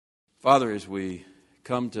Father, as we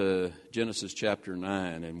come to Genesis chapter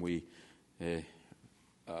 9 and we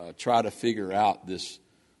try to figure out this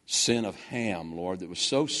sin of Ham, Lord, that was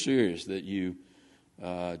so serious that you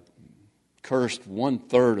cursed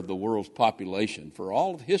 1/3 of the world's population for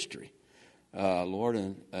all of history, Lord,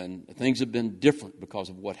 and things have been different because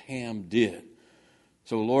of what Ham did.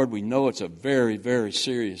 So, Lord, we know it's a very, very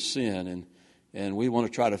serious sin, and we want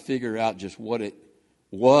to try to figure out just what it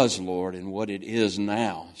was, Lord, and what it is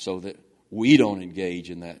now, so that we don't engage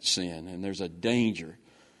in that sin. And there's a danger,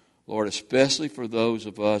 Lord, especially for those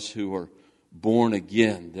of us who are born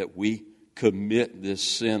again, that we commit this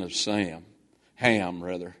sin of Ham.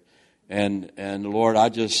 And Lord, I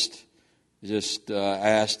just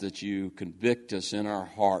ask that you convict us in our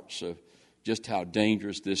hearts of just how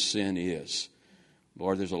dangerous this sin is.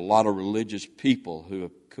 Lord, there's a lot of religious people who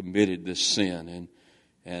have committed this sin,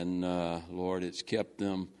 and Lord, it's kept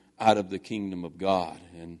them out of the kingdom of God.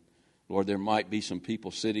 And Lord, there might be some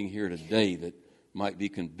people sitting here today that might be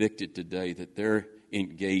convicted today that they're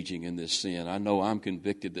engaging in this sin. I know I'm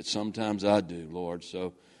convicted that sometimes I do, Lord.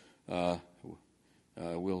 So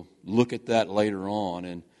we'll look at that later on.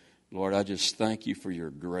 And Lord, I just thank you for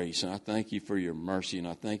your grace, and I thank you for your mercy, and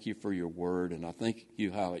I thank you for your word, and I thank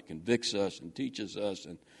you how it convicts us and teaches us,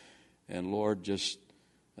 and Lord, just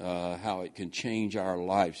how it can change our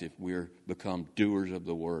lives if we're become doers of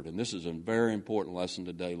the word. And this is a very important lesson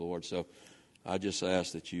today, Lord. So I just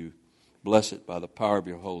ask that you bless it by the power of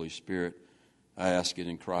your Holy Spirit. I ask it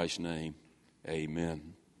in Christ's name.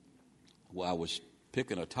 Amen. Well, I was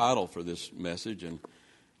picking a title for this message, and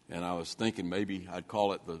I was thinking maybe I'd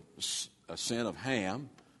call it a sin of Ham.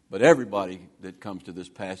 But everybody that comes to this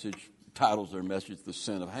passage titles their message the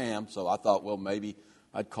sin of Ham. So I thought, well, maybe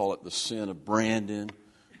I'd call it the sin of Brandon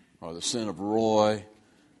or the sin of Roy.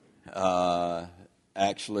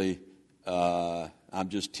 Actually, I'm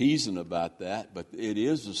just teasing about that, but it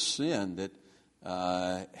is a sin that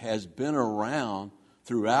has been around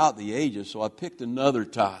throughout the ages. So I picked another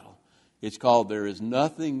title. It's called "There Is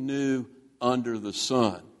Nothing New Under the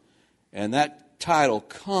Sun." And that title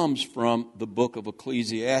comes from the book of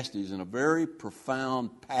Ecclesiastes, in a very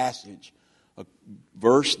profound passage, a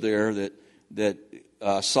verse there that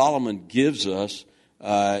Solomon gives us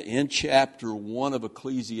in chapter 1 of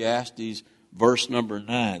Ecclesiastes, verse number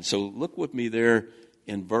 9. So look with me there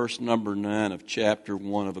in verse number 9 of chapter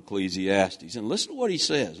 1 of Ecclesiastes. And listen to what he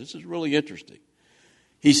says. This is really interesting.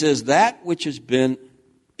 He says, "That which has been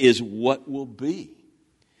is what will be.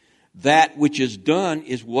 That which is done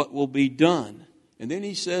is what will be done." And then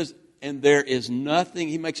he says, and there is nothing,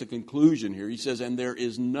 he makes a conclusion here. He says, and there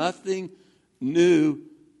is nothing new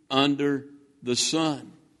under the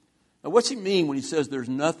sun. Now, what's he mean when he says there's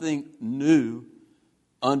nothing new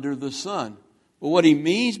under the sun? Well, what he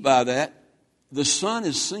means by that, the sun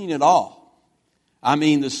has seen it all. I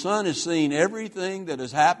mean, the sun has seen everything that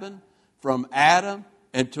has happened from Adam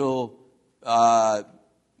until,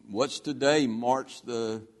 what's today,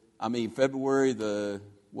 February the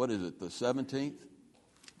 17th?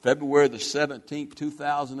 February the 17th,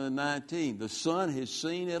 2019. The sun has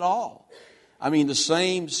seen it all. I mean, the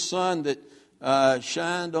same sun that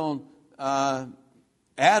shined on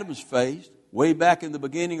Adam's face way back in the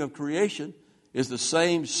beginning of creation is the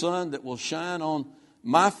same sun that will shine on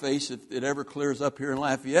my face if it ever clears up here in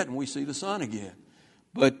Lafayette and we see the sun again.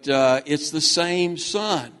 But it's the same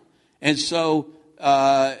sun. And so,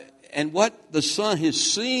 and what the sun has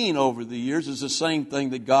seen over the years is the same thing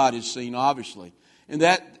that God has seen, obviously. And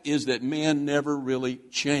that is that men never really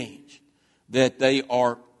change, that they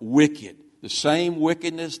are wicked. The same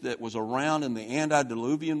wickedness that was around in the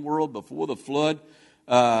antediluvian world before the flood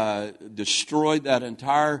destroyed that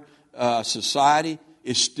entire society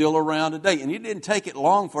is still around today. And it didn't take it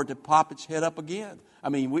long for it to pop its head up again. I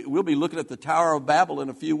mean, we'll be looking at the Tower of Babel in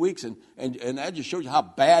a few weeks, and that just shows you how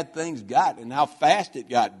bad things got and how fast it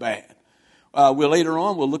got bad. Later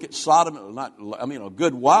on, we'll look at Sodom. A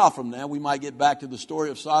good while from now, we might get back to the story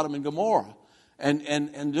of Sodom and Gomorrah.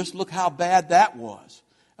 And just look how bad that was.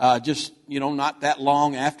 Not that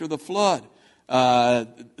long after the flood.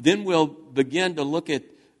 Then we'll begin to look at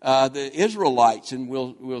the Israelites, and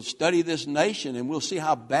we'll study this nation, and we'll see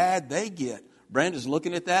how bad they get. Brandon's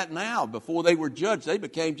looking at that now. Before they were judged, they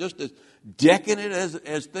became just as decadent as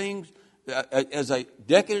a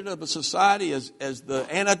decadent of a society as the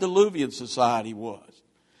antediluvian society was.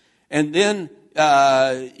 And then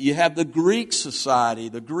you have the Greek society,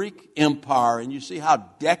 the Greek Empire, and you see how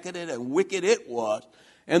decadent and wicked it was.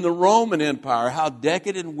 And the Roman Empire, how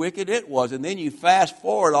decadent and wicked it was. And then you fast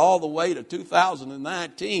forward all the way to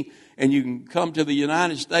 2019, and you can come to the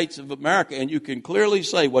United States of America, and you can clearly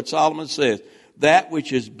say what Solomon says. That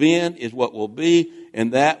which has been is what will be,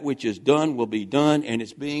 and that which is done will be done, and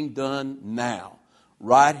it's being done now,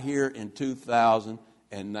 right here in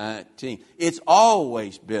 2019. It's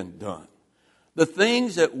always been done. The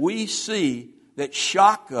things that we see that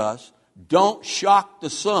shock us don't shock the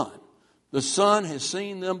sun. The sun has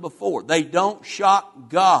seen them before. They don't shock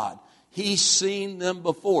God. He's seen them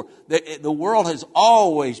before. The world has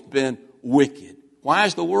always been wicked. Why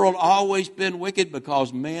has the world always been wicked?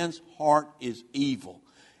 Because man's heart is evil.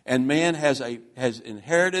 And man has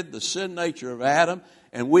inherited the sin nature of Adam,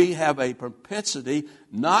 and we have a propensity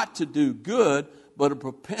not to do good, but a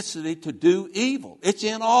propensity to do evil. It's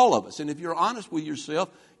in all of us. And if you're honest with yourself,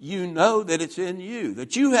 you know that it's in you,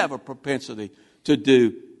 that you have a propensity to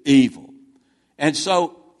do evil. And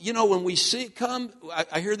so, when we see it come,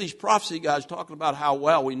 I hear these prophecy guys talking about how,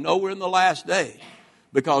 well, we know we're in the last day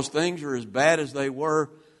because things are as bad as they were.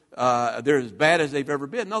 They're as bad as they've ever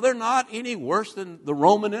been. No, they're not any worse than the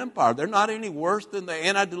Roman Empire. They're not any worse than the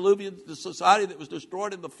antediluvian society that was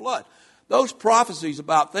destroyed in the flood. Those prophecies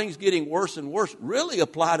about things getting worse and worse really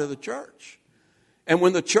apply to the church. And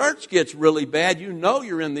when the church gets really bad, you know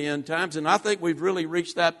you're in the end times. And I think we've really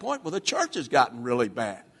reached that point where the church has gotten really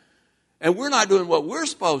bad. And we're not doing what we're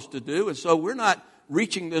supposed to do. And so we're not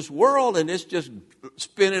reaching this world, and it's just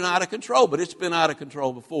spinning out of control. But it's been out of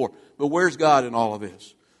control before. But where's God in all of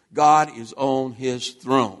this? God is on His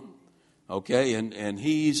throne. Okay? And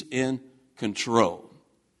He's in control.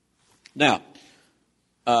 Now,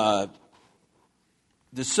 the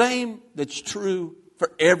same that's true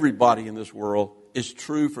for everybody in this world is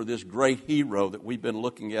true for this great hero that we've been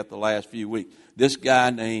looking at the last few weeks. This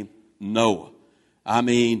guy named Noah. I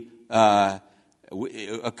mean, just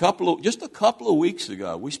a couple of weeks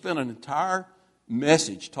ago, we spent an entire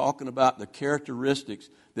message talking about the characteristics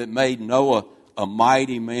that made Noah a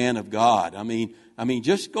mighty man of God. I mean,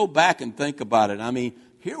 just go back and think about it. I mean,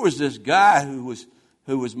 here was this guy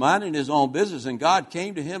who was minding his own business, and God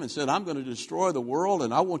came to him and said, I'm going to destroy the world,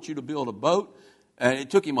 and I want you to build a boat. And it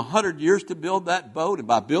took him 100 years to build that boat, and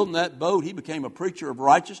by building that boat, he became a preacher of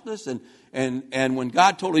righteousness. And when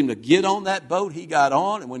God told him to get on that boat, he got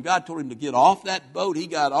on. And when God told him to get off that boat, he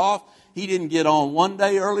got off. He didn't get on one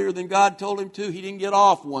day earlier than God told him to. He didn't get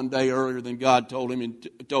off one day earlier than God told him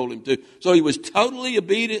to. So he was totally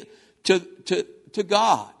obedient to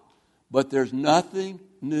God. But there's nothing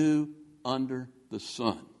new under the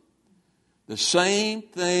sun. The same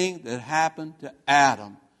thing that happened to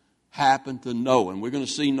Adam happened to Noah. And we're going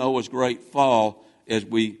to see Noah's great fall as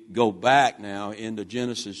we go back now into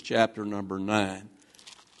Genesis chapter number 9.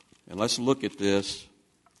 And let's look at this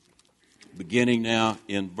beginning now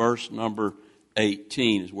in verse number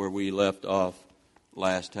 18 is where we left off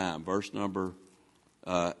last time. Verse number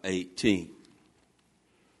 18.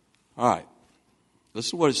 All right.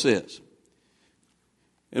 Listen to what it says.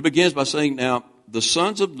 It begins by saying, now, the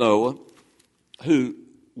sons of Noah who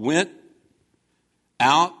went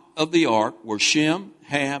out of the ark were Shem,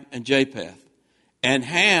 Ham, and Japheth. And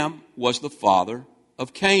Ham was the father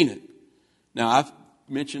of Canaan. Now, I've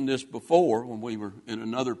mentioned this before when we were in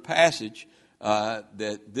another passage,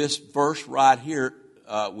 that this verse right here,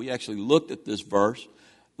 we actually looked at this verse,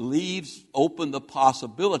 leaves open the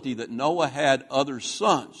possibility that Noah had other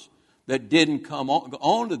sons that didn't come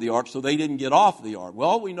onto the ark, so they didn't get off the ark. Well,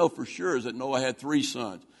 all we know for sure is that Noah had 3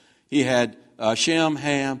 sons. He had Shem,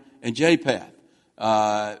 Ham, and Japheth.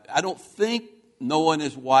 I don't think Noah and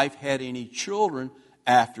his wife had any children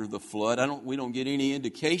after the flood. We don't get any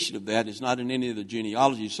indication of that. It's not in any of the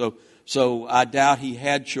genealogies. So I doubt he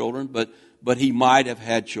had children, but he might have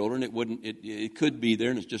had children. It could be there,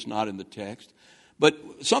 and it's just not in the text.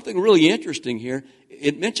 But something really interesting here,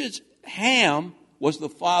 it mentions Ham was the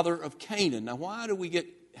father of Canaan. Now, why do we get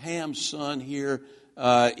Ham's son here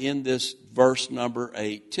in this verse number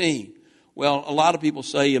 18? Well, a lot of people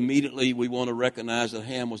say immediately we want to recognize that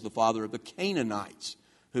Ham was the father of the Canaanites,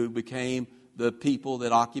 who became the people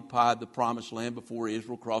that occupied the Promised Land before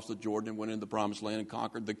Israel crossed the Jordan and went into the Promised Land and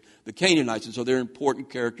conquered the Canaanites. And so they're important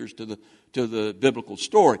characters to the biblical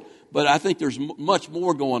story. But I think there's much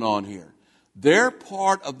more going on here. They're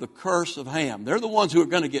part of the curse of Ham. They're the ones who are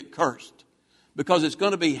going to get cursed, because it's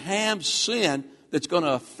going to be Ham's sin that's going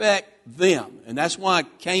to affect them. And that's why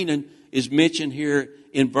Canaan is mentioned here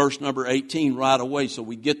in verse number 18 right away. So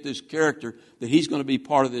we get this character that he's going to be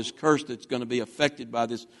part of this curse that's going to be affected by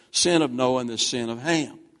this sin of Noah and this sin of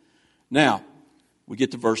Ham. Now, we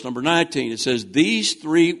get to verse number 19. It says, these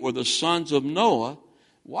 3 were the sons of Noah.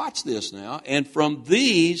 Watch this now. And from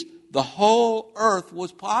these, the whole earth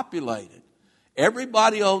was populated.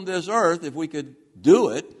 Everybody on this earth, if we could do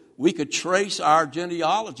it, we could trace our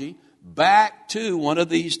genealogy back to one of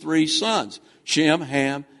these 3 sons. Shem,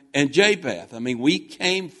 Ham, and Japheth. I mean, we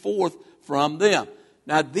came forth from them.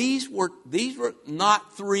 Now, these were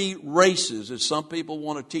not three races, as some people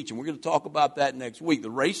want to teach. And we're going to talk about that next week. The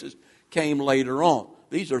races came later on.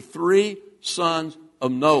 These are three sons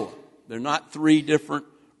of Noah. They're not three different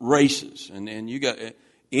races. And you got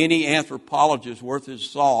any anthropologist worth his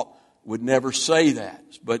salt would never say that.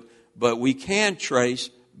 But we can trace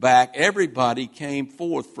back. Everybody came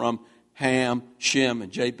forth from Ham, Shem,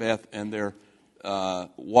 and Japheth and their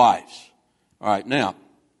wives. All right, now,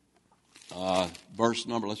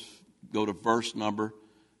 let's go to verse number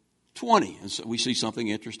 20. And so we see something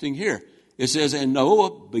interesting here. It says, and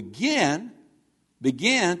Noah began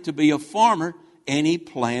to be a farmer, and he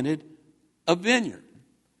planted a vineyard.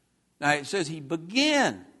 Now, it says he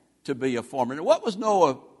began to be a farmer. Now, what was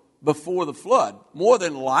Noah before the flood? More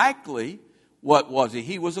than likely, what was he?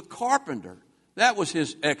 He was a carpenter. That was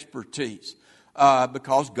his expertise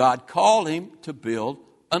because God called him to build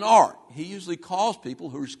an ark. He usually calls people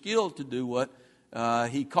who are skilled to do what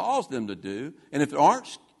he calls them to do. And if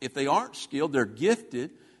they aren't skilled, they're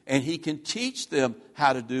gifted, and he can teach them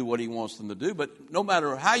how to do what he wants them to do. But no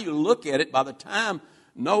matter how you look at it, by the time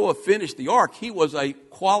Noah finished the ark, he was a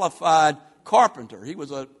qualified carpenter. He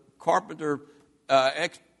was a carpenter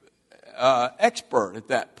expert at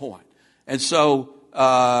that point. And so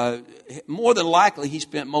more than likely he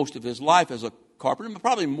spent most of his life as a carpenter, but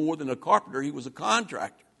probably more than a carpenter, he was a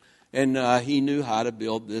contractor. And he knew how to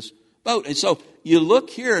build this boat. And so you look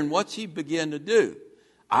here, and what's he begin to do?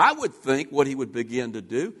 I would think what he would begin to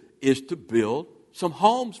do is to build some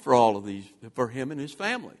homes for all of these, for him and his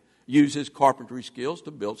family. Use his carpentry skills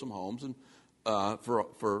to build some homes and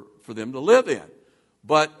for them to live in.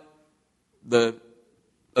 But the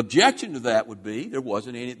objection to that would be there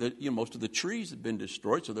wasn't any. Most of the trees had been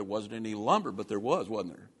destroyed, so there wasn't any lumber. But there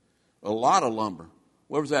wasn't there? A lot of lumber.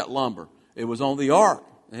 Where was that lumber? It was on the ark.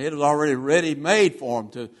 It was already ready made for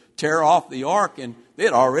them to tear off the ark. And they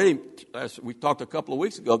had already, as we talked a couple of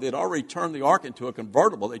weeks ago, they had already turned the ark into a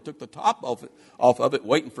convertible. They took the top off of it,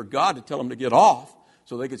 waiting for God to tell them to get off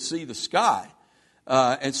so they could see the sky.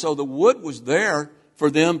 And so the wood was there for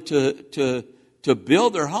them to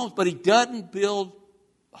build their homes. But he doesn't build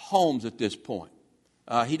homes at this point.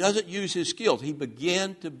 He doesn't use his skills. He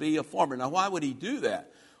began to be a farmer. Now, why would he do that?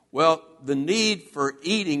 Well, the need for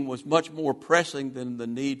eating was much more pressing than the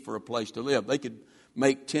need for a place to live. They could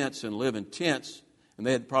make tents and live in tents, and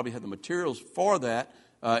they probably had the materials for that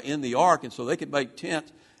in the ark, and so they could make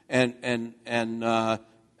tents. And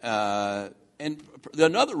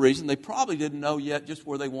another reason, they probably didn't know yet just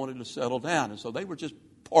where they wanted to settle down, and so they were just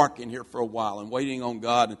parking here for a while and waiting on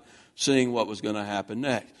God and seeing what was going to happen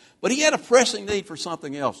next. But he had a pressing need for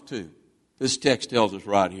something else too. This text tells us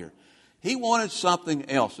right here. He wanted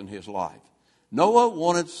something else in his life. Noah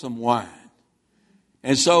wanted some wine.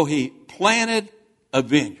 And so he planted a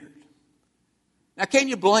vineyard. Now, can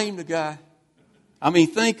you blame the guy? I mean,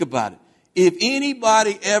 think about it. If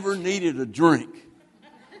anybody ever needed a drink,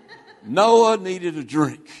 Noah needed a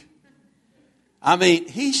drink. I mean,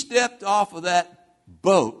 he stepped off of that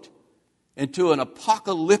boat into an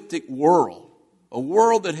apocalyptic world, a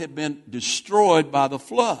world that had been destroyed by the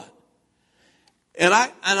flood. And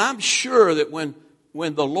I'm sure that when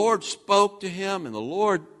the Lord spoke to him, and the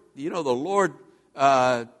Lord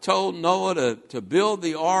told Noah to build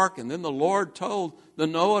the ark, and then the Lord told the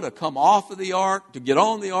Noah to come off of the ark, to get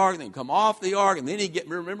on the ark, and then come off the ark, and then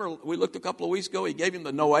remember we looked a couple of weeks ago, he gave him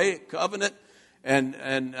the Noahic covenant, and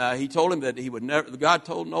he told him that God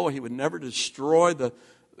told Noah he would never destroy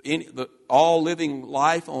all living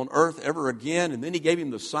life on earth ever again, and then he gave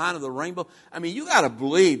him the sign of the rainbow. I mean, you got to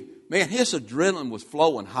believe, man, his adrenaline was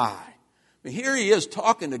flowing high. I mean, here he is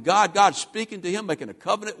talking to God, God speaking to him, making a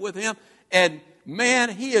covenant with him, and man,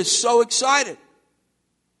 he is so excited.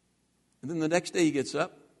 And then the next day he gets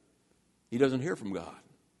up, he doesn't hear from God.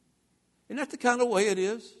 Isn't that the kind of way it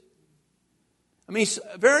is? I mean,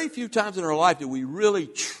 very few times in our life do we really,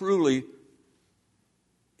 truly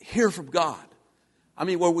hear from God. I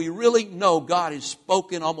mean, where we really know God has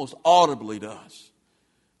spoken almost audibly to us.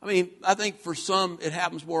 I mean, I think for some it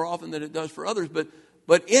happens more often than it does for others, but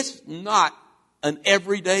it's not an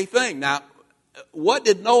everyday thing. Now, what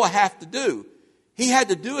did Noah have to do? He had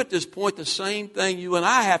to do at this point the same thing you and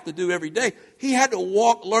I have to do every day. He had to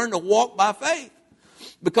learn to walk by faith.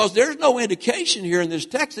 Because there's no indication here in this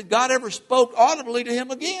text that God ever spoke audibly to him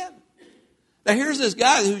again. Now here's this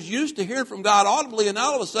guy who's used to hearing from God audibly, and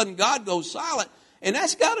all of a sudden God goes silent. And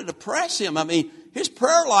that's got to depress him. I mean, his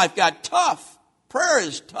prayer life got tough. Prayer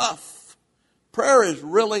is tough. Prayer is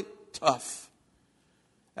really tough.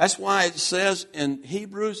 That's why it says in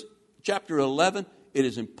Hebrews chapter 11, it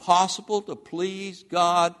is impossible to please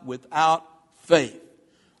God without faith.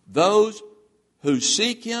 Those who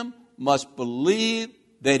seek Him must believe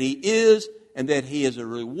that He is and that He is a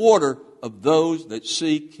rewarder of those that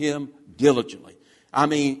seek Him diligently. I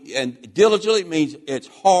mean, and diligently means it's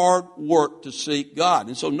hard work to seek God.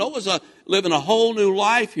 And so Noah's living a whole new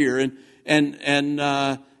life here, and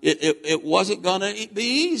it wasn't going to be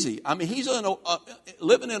easy. I mean, he's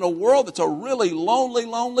living in a world that's a really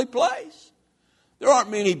lonely place. There aren't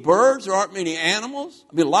many birds. There aren't many animals.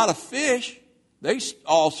 I mean, a lot of fish. They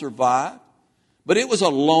all survived. But it was a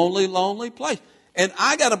lonely place. And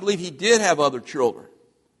I got to believe he did have other children.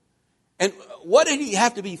 And what did he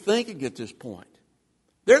have to be thinking at this point?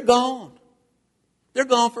 They're gone. They're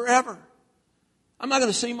gone forever. I'm not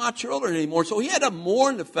going to see my children anymore. So he had to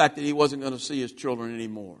mourn the fact that he wasn't going to see his children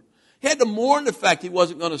anymore. He had to mourn the fact he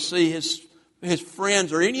wasn't going to see his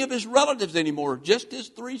friends or any of his relatives anymore. Just his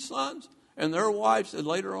 3 sons and their wives and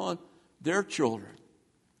later on their children.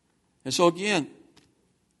 And so again,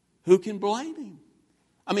 who can blame him?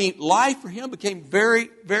 I mean, life for him became very,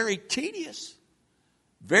 very tedious.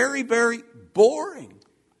 Very, very boring.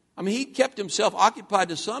 I mean, he kept himself occupied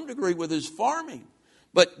to some degree with his farming.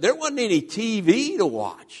 But there wasn't any TV to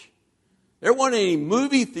watch. There weren't any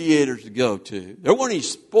movie theaters to go to. There weren't any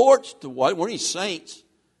sports to watch. There weren't any Saints.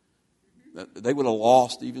 They would have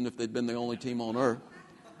lost even if they'd been the only team on earth.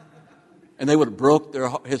 And they would have broke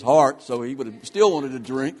his heart, so he would have still wanted to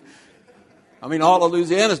drink. I mean, all of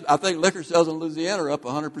Louisiana, I think liquor sales in Louisiana are up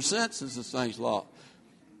 100% since the Saints lost.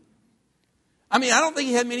 I mean, I don't think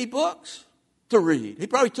he had many books to read. He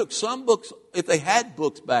probably took some books, if they had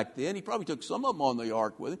books back then, he probably took some of them on the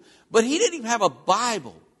ark with him. But he didn't even have a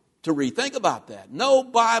Bible to read. Think about that. No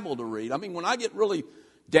Bible to read. I mean, when I get really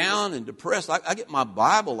down and depressed, I get my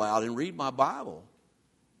Bible out and read my Bible.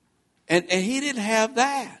 And he didn't have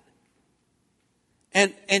that.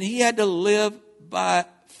 And he had to live by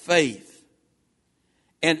faith.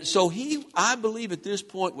 And so I believe at this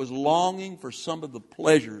point, was longing for some of the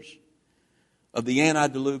pleasures of the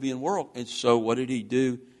antediluvian world. And so what did he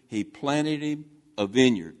do? He planted him a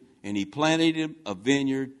vineyard. And he planted him a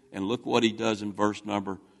vineyard, and look what he does in verse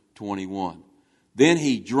number 21. Then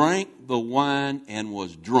he drank the wine and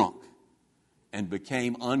was drunk, and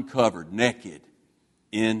became uncovered, naked,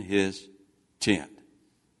 in his tent.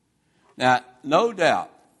 Now, no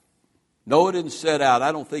doubt, Noah didn't set out,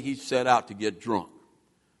 I don't think he set out to get drunk.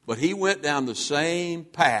 But he went down the same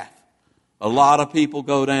path a lot of people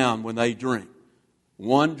go down when they drink.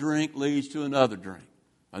 One drink leads to another drink.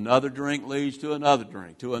 Another drink leads to another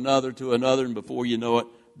drink, to another, and before you know it,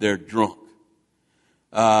 they're drunk.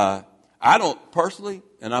 I don't personally,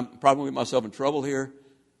 and I'm probably getting myself in trouble here,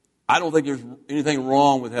 I don't think there's anything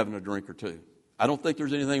wrong with having a drink or two. I don't think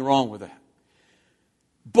there's anything wrong with that.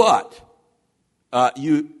 But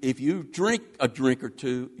if you drink a drink or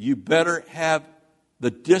two, you better have the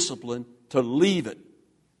discipline to leave it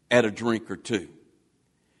at a drink or two.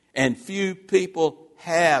 And few people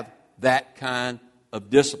have that kind of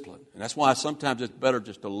discipline. And that's why sometimes it's better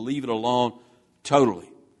just to leave it alone totally.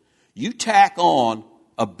 You tack on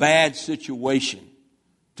a bad situation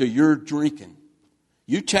to your drinking.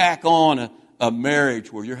 You tack on a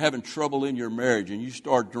marriage where you're having trouble in your marriage and you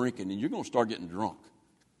start drinking, and you're going to start getting drunk.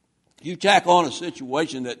 You tack on a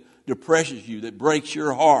situation that depresses you, that breaks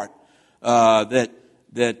your heart, that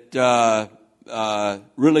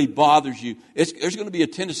really bothers you. There's going to be a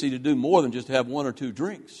tendency to do more than just have 1 or 2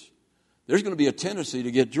 drinks. There's going to be a tendency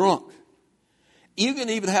to get drunk. You can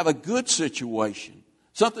even have a good situation,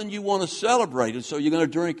 something you want to celebrate, and so you're going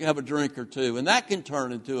to have a drink or two, and that can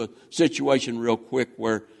turn into a situation real quick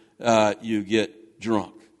where you get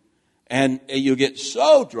drunk. And you get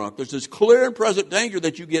so drunk, there's this clear and present danger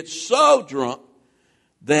that you get so drunk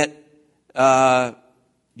that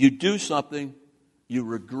you do something you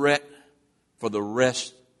regret for the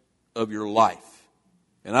rest of your life.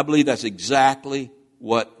 And I believe that's exactly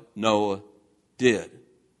what Noah did.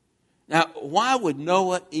 Now, why would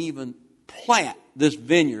Noah even plant this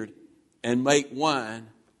vineyard and make wine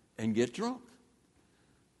and get drunk?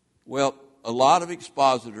 Well, a lot of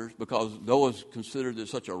expositors, because Noah's considered as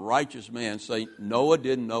such a righteous man, say Noah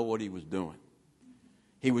didn't know what he was doing.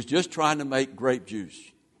 He was just trying to make grape juice.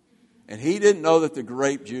 And he didn't know that the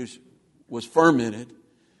grape juice was fermented.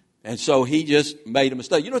 And so he just made a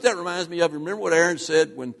mistake. You know what that reminds me of? Remember what Aaron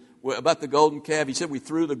said about the golden calf? He said we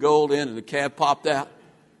threw the gold in and the calf popped out.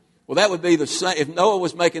 Well, that would be the same. If Noah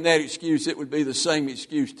was making that excuse, it would be the same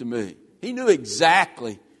excuse to me. He knew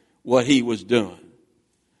exactly what he was doing.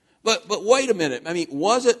 But wait a minute. I mean,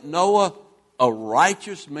 wasn't Noah a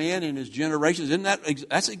righteous man in his generations.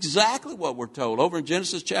 That's exactly what we're told. Over in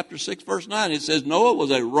Genesis chapter 6, verse 9, it says Noah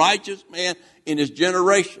was a righteous man in his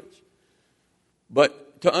generations.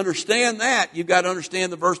 But to understand that, you've got to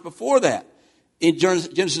understand the verse before that. In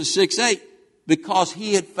Genesis 6:8, because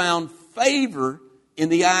he had found favor in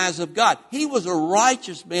the eyes of God. He was a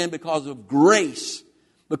righteous man because of grace,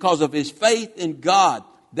 because of his faith in God.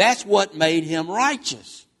 That's what made him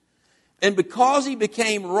righteous. And because he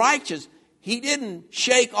became righteous, he didn't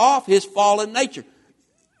shake off his fallen nature.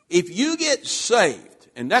 If you get saved,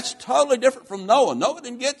 and that's totally different from Noah. Noah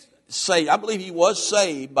didn't get saved. I believe he was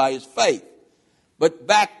saved by his faith. But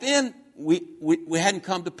back then, we hadn't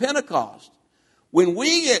come to Pentecost. When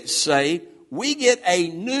we get saved, we get a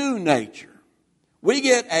new nature. We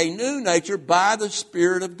get a new nature by the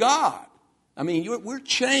Spirit of God. I mean, we're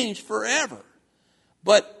changed forever.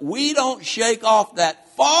 But we don't shake off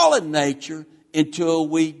that fallen nature until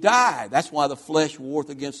we die. That's why the flesh warreth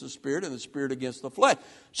against the Spirit and the Spirit against the flesh.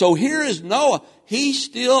 So here is Noah. He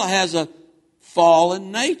still has a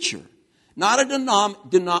fallen nature. Not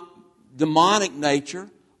a demonic nature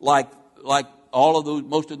like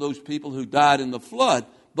most of those people who died in the flood,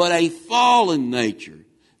 but a fallen nature,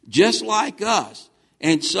 just like us.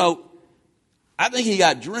 And so I think he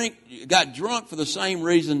got drunk for the same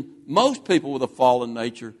reason most people with a fallen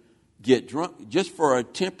nature get drunk, just for a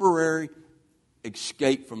temporary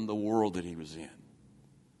escape from the world that he was in.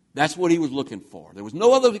 That's what he was looking for. There was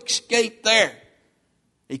no other escape there.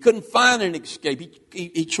 He couldn't find an escape.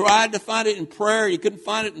 He tried to find it in prayer. He couldn't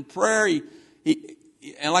find it in prayer.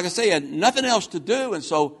 And like I say, he had nothing else to do, and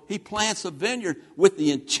so he plants a vineyard with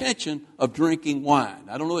the intention of drinking wine.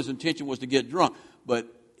 I don't know if his intention was to get drunk, but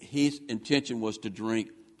his intention was to drink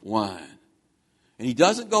wine. And he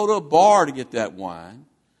doesn't go to a bar to get that wine.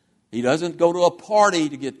 He doesn't go to a party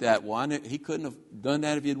to get that wine. He couldn't have done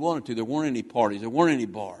that if he had wanted to. There weren't any parties. There weren't any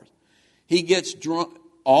bars. He gets drunk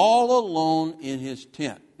all alone in his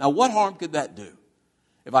tent. Now, what harm could that do?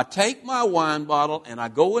 If I take my wine bottle and I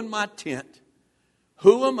go in my tent,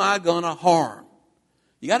 who am I going to harm?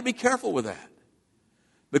 You got to be careful with that.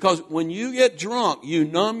 Because when you get drunk, you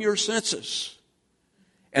numb your senses.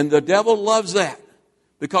 And the devil loves that.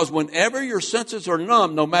 Because whenever your senses are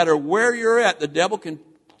numb, no matter where you're at, the devil can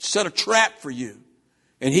set a trap for you.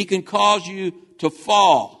 And he can cause you to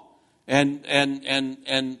fall. And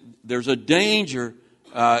there's a danger.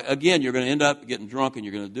 Again, you're going to end up getting drunk and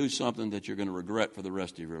you're going to do something that you're going to regret for the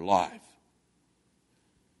rest of your life.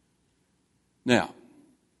 Now,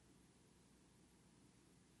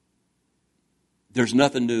 there's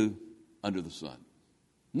nothing new under the sun.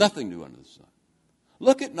 Nothing new under the sun.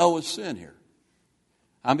 Look at Noah's sin here.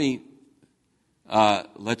 I mean,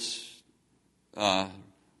 let's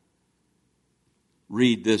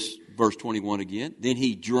read this verse 21 again. Then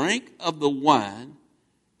he drank of the wine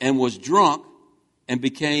and was drunk and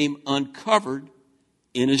became uncovered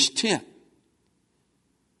in his tent.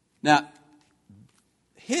 Now,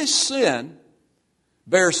 his sin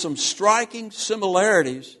bears some striking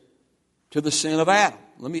similarities to the sin of Adam.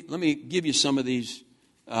 Let me give you some of these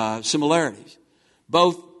similarities.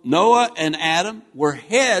 Both Noah and Adam were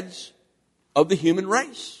heads of the human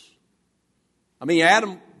race. I mean,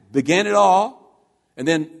 Adam began it all, and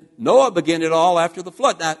then Noah began it all after the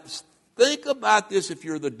flood. Now, think about this if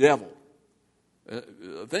you're the devil.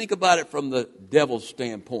 Think about it from the devil's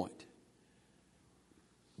standpoint.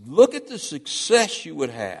 Look at the success you would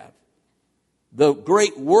have, the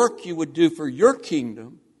great work you would do for your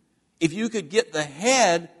kingdom if you could get the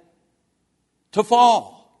head to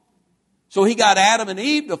fall. So he got Adam and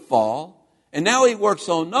Eve to fall, and now he works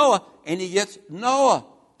on Noah, and he gets Noah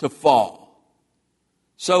to fall.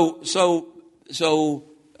 So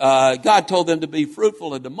God told them to be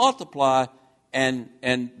fruitful and to multiply, and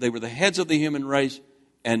they were the heads of the human race,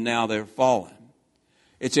 and now they're fallen.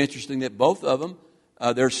 It's interesting that both of them,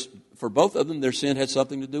 for both of them, their sin had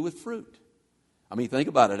something to do with fruit. I mean, think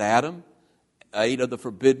about it. Adam ate of the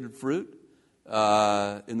forbidden fruit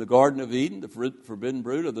in the Garden of Eden, the forbidden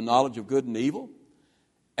fruit of the knowledge of good and evil.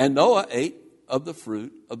 And Noah ate of the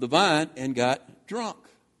fruit of the vine and got drunk.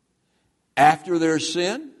 After their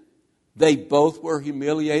sin, they both were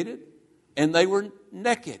humiliated and they were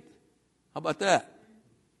naked. How about that?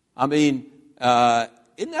 I mean,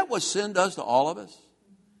 isn't that what sin does to all of us?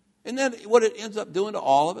 Isn't that what it ends up doing to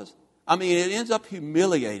all of us? I mean, it ends up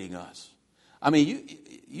humiliating us. I mean,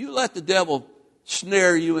 you let the devil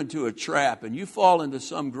snare you into a trap and you fall into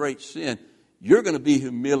some great sin, you're going to be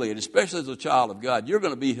humiliated, especially as a child of God. You're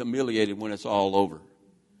going to be humiliated when it's all over.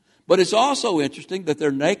 But it's also interesting that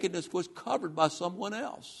their nakedness was covered by someone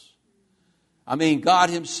else. I mean, God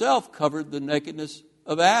himself covered the nakedness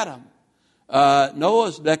of Adam.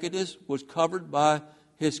 Noah's nakedness was covered by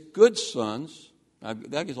his good sons. I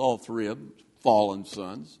guess all three of them, fallen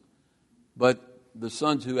sons. But the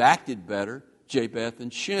sons who acted better, Japheth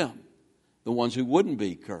and Shem, the ones who wouldn't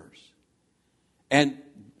be cursed. And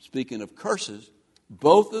speaking of curses,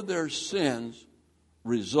 both of their sins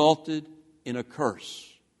resulted in a curse.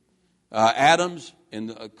 Adam's in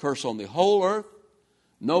a curse on the whole earth.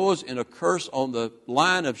 Noah's in a curse on the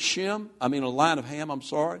line of Ham, the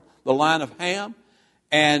line of Ham,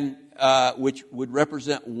 and which would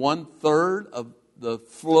represent 1/3 of the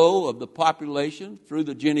flow of the population through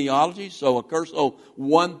the genealogy. So a curse on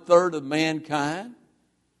 1/3 of mankind.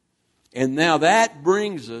 And now that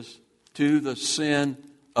brings us to the sin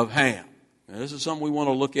of Ham. Now, this is something we want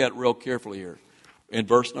to look at real carefully here in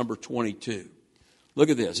verse number 22. Look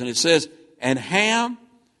at this. And it says, and Ham,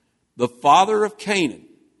 the father of Canaan.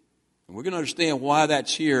 And we're going to understand why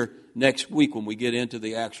that's here next week when we get into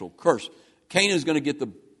the actual curse. Canaan is going to get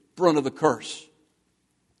the brunt of the curse.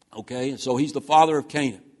 Okay, and so he's the father of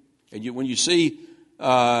Canaan. And when you see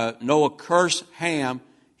Noah curse Ham,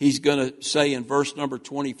 he's going to say in verse number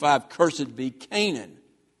 25, cursed be Canaan.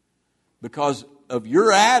 Because of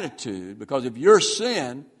your attitude, because of your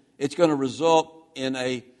sin, it's going to result in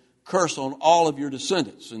a curse on all of your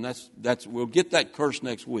descendants. And that's we'll get that curse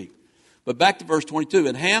next week. But back to verse 22.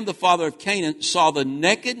 And Ham, the father of Canaan, saw the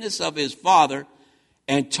nakedness of his father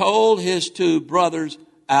and told his 2 brothers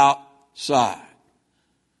outside.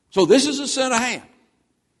 So this is the sin of Ham.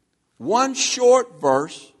 One short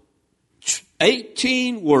verse,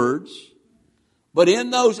 18 words, but in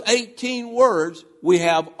those 18 words, we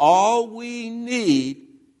have all we need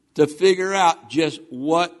to figure out just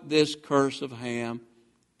what this curse of Ham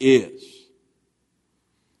is.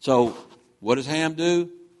 So what does Ham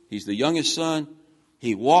do? He's the youngest son.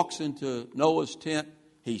 He walks into Noah's tent.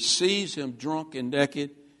 He sees him drunk and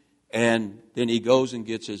naked, and then he goes and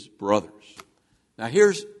gets his brothers. Now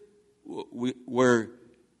here's where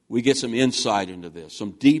we get some insight into this,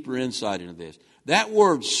 some deeper insight into this. That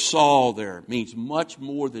word saw there means much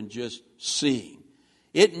more than just seeing.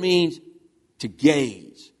 It means to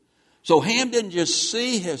gaze. So Ham didn't just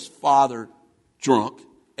see his father drunk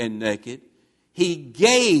and naked. He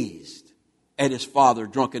gazed at his father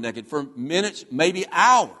drunk and naked for minutes, maybe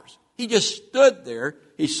hours. He just stood there.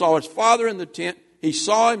 He saw his father in the tent. He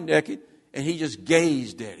saw him naked, and he just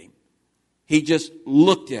gazed at him. He just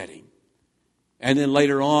looked at him. And then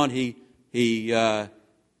later on, he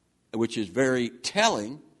which is very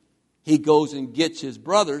telling, he goes and gets his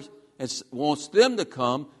brothers and wants them to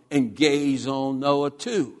come and gaze on Noah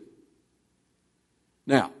too.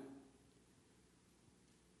 Now,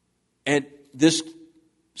 and this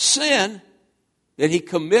sin that he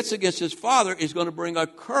commits against his father is going to bring a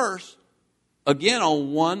curse again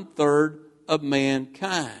on 1/3 of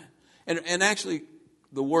mankind. And actually,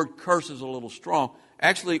 the word curse is a little strong.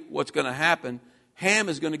 Actually, what's going to happen, Ham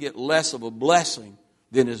is going to get less of a blessing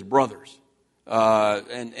than his brothers.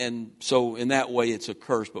 And so in that way, it's a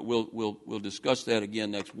curse. But we'll discuss that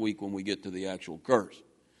again next week when we get to the actual curse.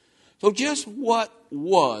 So just what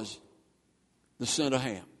was the sin of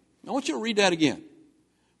Ham? I want you to read that again.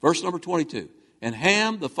 Verse number 22. And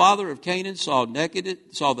Ham, the father of Canaan, saw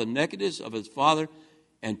the nakedness of his father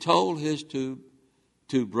and told his two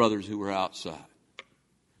brothers who were outside.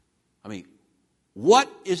 I mean,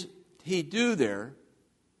 what is he do there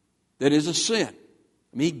that is a sin?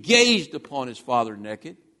 I mean, he gazed upon his father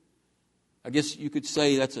naked. I guess you could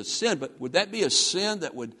say that's a sin, but would that be a sin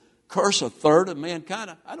that would curse 1/3 of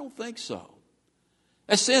mankind? I don't think so.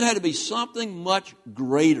 That sin had to be something much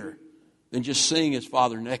greater than just seeing his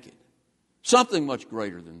father naked. Something much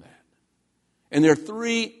greater than that. And there are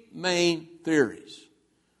 3 main theories.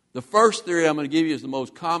 The first theory I'm going to give you is the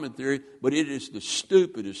most common theory, but it is the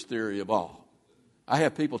stupidest theory of all. I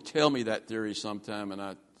have people tell me that theory sometime, and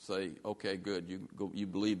I say, okay, good, you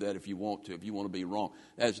believe that if you want to be wrong.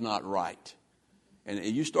 That's not right. And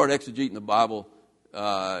you start exegeting the Bible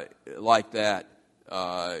like that,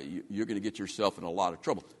 you're going to get yourself in a lot of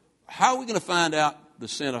trouble. How are we going to find out the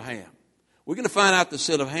sin of Ham? We're going to find out the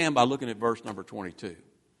sin of Ham by looking at verse number 22.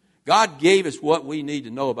 God gave us what we need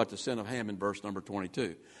to know about the sin of Ham in verse number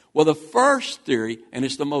 22. Well, the first theory, and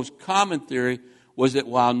it's the most common theory, was that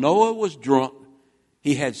while Noah was drunk,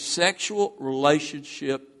 he had sexual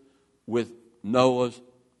relationship with Noah's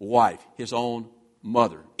wife, his own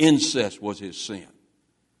mother. Incest was his sin.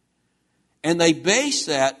 And they base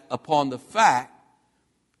that upon the fact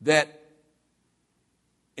that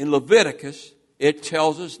in Leviticus, it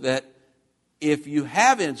tells us that if you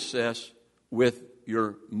have incest with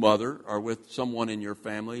your mother or with someone in your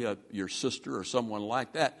family, your sister or someone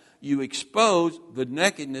like that, you expose the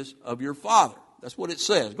nakedness of your father. That's what it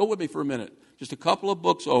says. Go with me for a minute. Just a couple of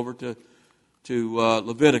books over to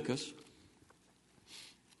Leviticus.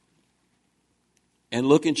 And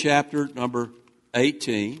look in chapter number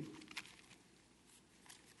 18.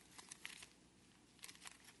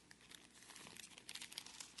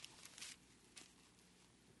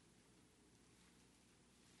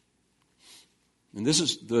 And this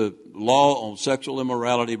is the law on sexual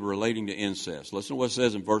immorality relating to incest. Listen to what it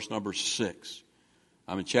says in verse number 6.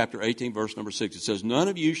 I'm in chapter 18, verse number 6. It says, none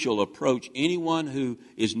of you shall approach anyone who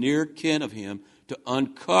is near kin of him to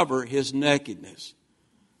uncover his nakedness.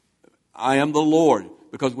 I am the Lord.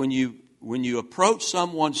 Because when you approach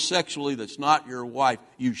someone sexually that's not your wife,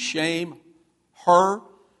 you shame her,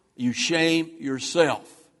 you shame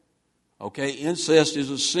yourself. Okay? Incest is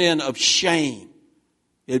a sin of shame.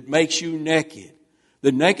 It makes you naked.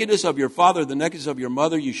 The nakedness of your father, the nakedness of your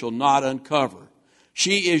mother, you shall not uncover.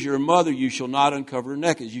 She is your mother, you shall not uncover her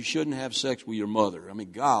nakedness. You shouldn't have sex with your mother. I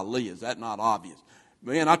mean, golly, is that not obvious?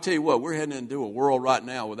 Man, I'll tell you what, we're heading into a world right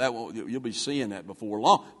now where you'll be seeing that before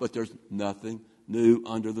long, but there's nothing new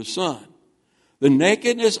under the sun. The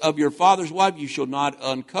nakedness of your father's wife you shall not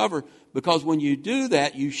uncover, because when you do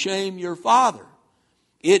that, you shame your father.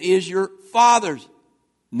 It is your father's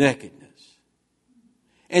nakedness.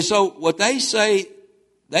 And so what they say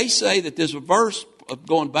that this verse,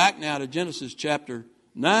 going back now to Genesis chapter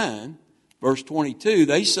 9, verse 22,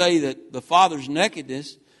 they say that the father's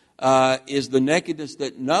nakedness is the nakedness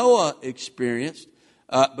that Noah experienced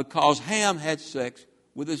because Ham had sex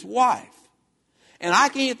with his wife. And I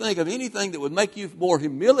can't think of anything that would make you more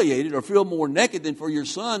humiliated or feel more naked than for your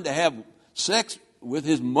son to have sex with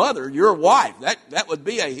his mother, your wife. That would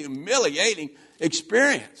be a humiliating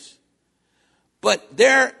experience. But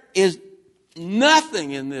there is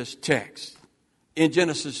nothing in this text in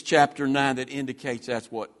Genesis chapter 9 that indicates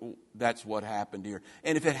that's what happened here.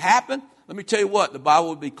 And if it happened, let me tell you what, the Bible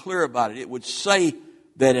would be clear about it. It would say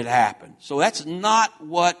that it happened. So that's not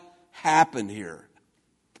what happened here.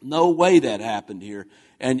 No way that happened here.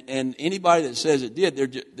 And anybody that says it did,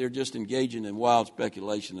 they're just engaging in wild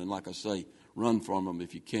speculation. And like I say, run from them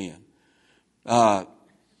if you can.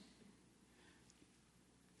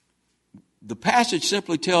 The passage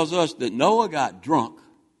simply tells us that Noah got drunk.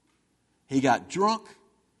 He got drunk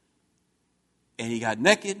and he got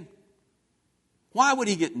naked. Why would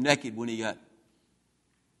he get naked when he got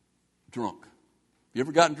drunk? You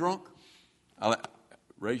ever gotten drunk?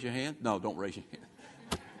 Raise your hand. No, don't raise your hand.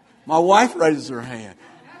 My wife raises her hand.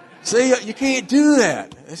 See, you can't do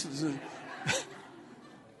that. This is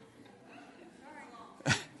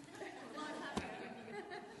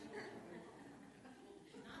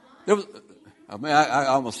I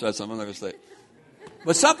almost said something. I'm not going to say it.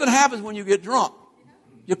 But something happens when you get drunk.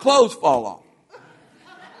 Your clothes fall off.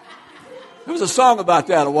 There was a song about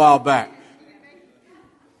that a while back.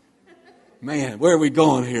 Man, where are we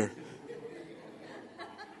going here?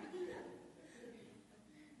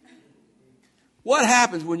 What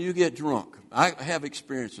happens when you get drunk? I have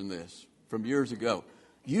experience in this from years ago.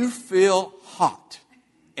 You feel hot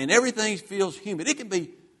and everything feels humid. It can be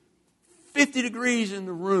 50 degrees in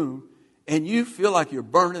the room and you feel like you're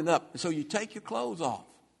burning up. So you take your clothes off.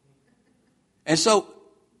 And so,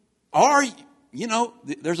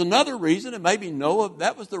 there's another reason, and maybe Noah,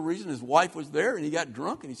 that was the reason his wife was there and he got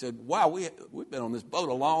drunk and he said, wow, we've been on this boat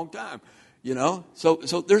a long time. So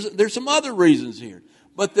there's some other reasons here.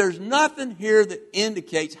 But there's nothing here that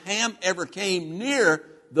indicates Ham ever came near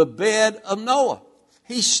the bed of Noah.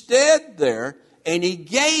 He stood there and he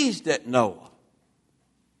gazed at Noah.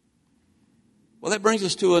 Well, that brings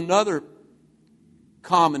us to another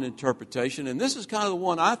common interpretation, and this is kind of the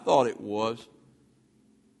one I thought it was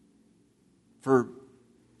for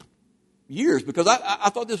years, because I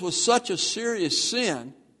thought this was such a serious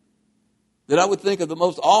sin that I would think of the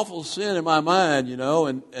most awful sin in my mind,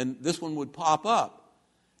 and this one would pop up.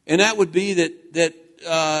 And that would be that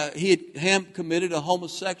Ham committed a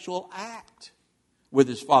homosexual act with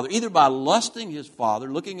his father, either by lusting his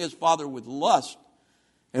father, looking at his father with lust,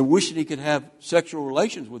 and wishing he could have sexual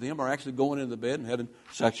relations with him, or actually going into the bed and having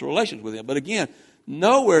sexual relations with him. But again,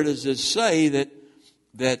 nowhere does it say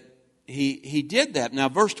that he did that. Now,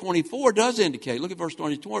 verse 24 does indicate, look at verse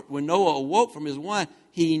 24, when Noah awoke from his wine,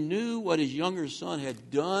 he knew what his younger son had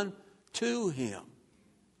done to him.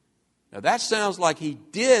 Now, that sounds like he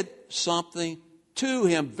did something to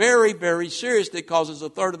him very, very serious that causes a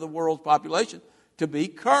third of the world's population to be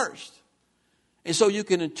cursed. And so you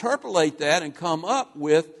can interpolate that and come up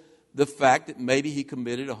with the fact that maybe he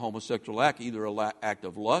committed a homosexual act, either an act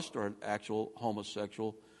of lust or an actual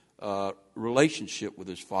homosexual relationship with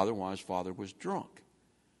his father while his father was drunk.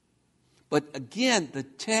 But again, the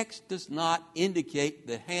text does not indicate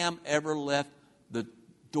that Ham ever left the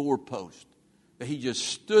doorpost, that he just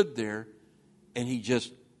stood there and he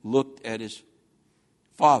just looked at his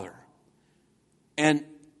father. And,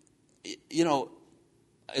 you know,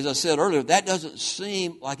 as I said earlier, that doesn't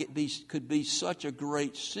seem like it could be such a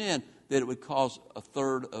great sin that it would cause a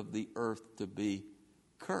third of the earth to be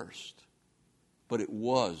cursed. But it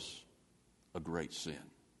was a great sin.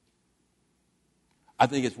 I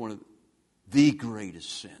think it's one of the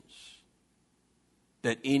greatest sins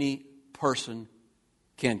that any person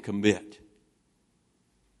can commit.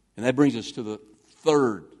 And that brings us to the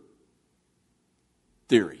third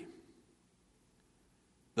theory,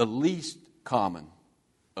 the least common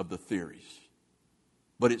of the theories.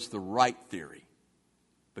 But it's the right theory,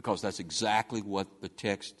 because that's exactly what the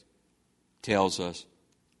text tells us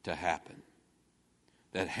to happen.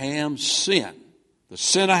 That Ham's sin, the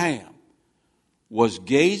sin of Ham, was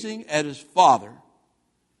gazing at his father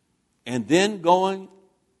and then going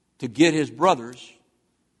to get his brothers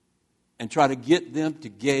and try to get them to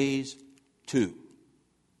gaze too.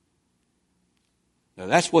 Now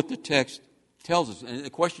that's what the text tells us. And the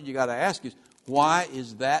question you got to ask is, why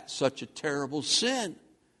is that such a terrible sin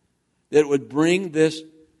that it would bring this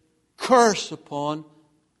curse upon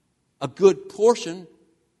a good portion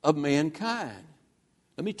of mankind?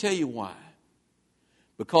 Let me tell you why.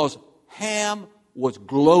 Because Ham was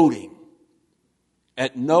gloating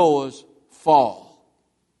at Noah's fall.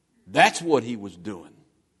 That's what he was doing.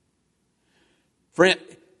 Friend,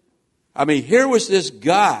 I mean, here was this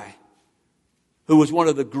guy who was one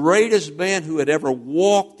of the greatest men who had ever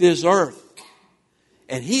walked this earth.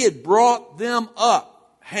 And he had brought them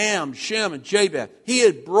up, Ham, Shem, and Japheth. He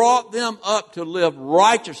had brought them up to live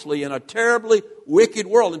righteously in a terribly wicked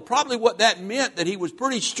world. And probably what that meant, that he was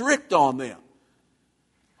pretty strict on them.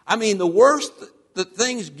 I mean, the worse that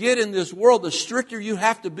things get in this world, the stricter you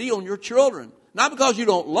have to be on your children. Not because you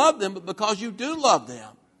don't love them, but because you do love them.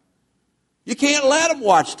 You can't let them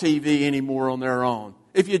watch TV anymore on their own.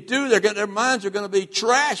 If you do, their minds are going to be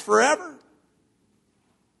trash forever.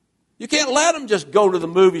 You can't let them just go to the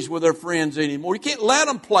movies with their friends anymore. You can't let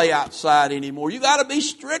them play outside anymore. You got to be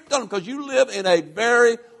strict on them, because you live in a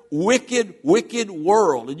very wicked, wicked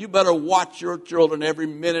world. And you better watch your children every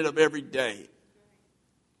minute of every day.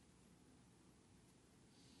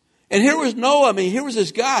 And here was Noah. I mean, here was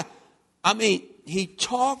this guy. I mean, he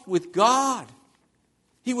talked with God.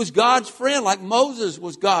 He was God's friend, like Moses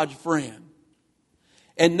was God's friend.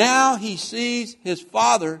 And now he sees his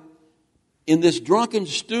father in this drunken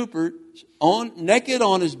stupor, naked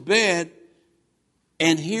on his bed,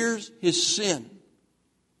 and hears his sin.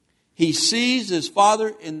 He sees his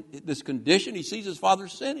father in this condition. He sees his father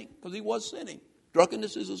sinning, because he was sinning.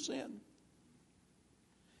 Drunkenness is a sin.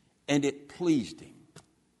 And it pleased him.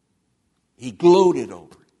 He gloated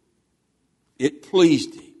over it. It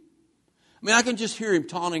pleased him. I mean, I can just hear him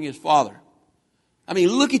taunting his father. I mean,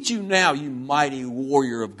 look at you now, you mighty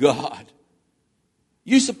warrior of God.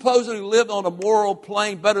 You supposedly lived on a moral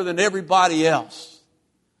plane better than everybody else.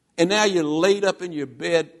 And now you're laid up in your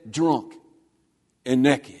bed drunk and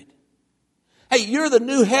naked. Hey, you're the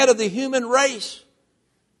new head of the human race.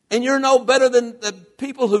 And you're no better than the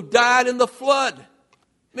people who died in the flood.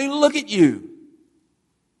 I mean, look at you.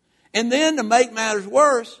 And then to make matters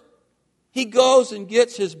worse, he goes and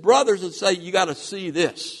gets his brothers and say, you got to see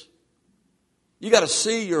this. You got to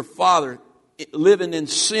see your father living in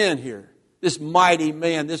sin here. This mighty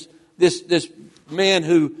man, this man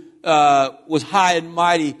who was high and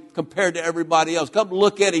mighty compared to everybody else. Come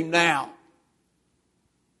look at him now.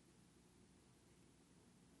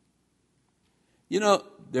 You know,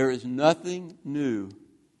 there is nothing new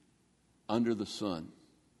under the sun.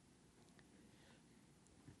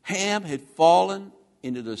 Ham had fallen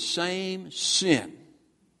into the same sin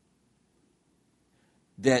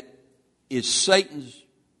that is Satan's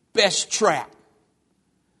best trap,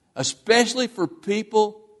 especially for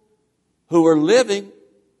people who are living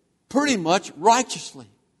pretty much righteously.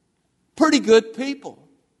 Pretty good people.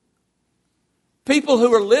 People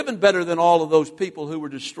who are living better than all of those people who were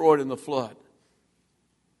destroyed in the flood.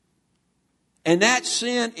 And that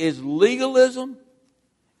sin is legalism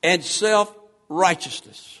and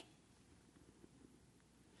self-righteousness.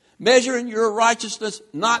 Measuring your righteousness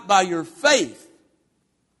not by your faith,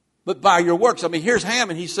 but by your works. I mean, here's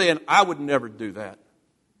Ham, and he's saying, I would never do that.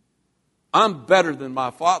 I'm better than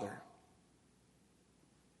my father.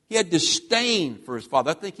 He had disdain for his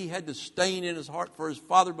father. I think he had disdain in his heart for his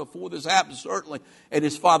father before this happened, certainly. And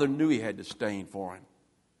his father knew he had disdain for him.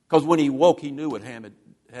 Because when he woke, he knew what Ham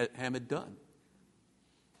had done.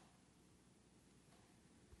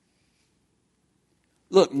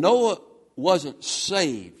 Look, Noah wasn't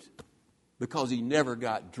saved because he never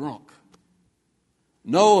got drunk.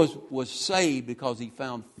 Noah was saved because he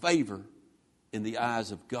found favor in the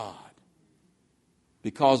eyes of God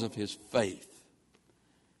because of his faith.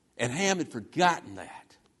 And Ham had forgotten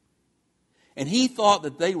that. And he thought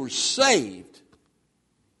that they were saved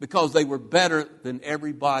because they were better than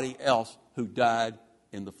everybody else who died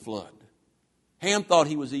in the flood. Ham thought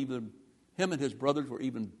him and his brothers were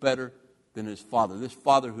even better than his father. This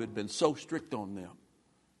father who had been so strict on them.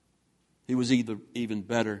 He was even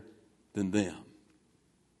better than them.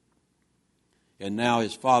 And now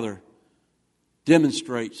his father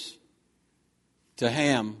demonstrates to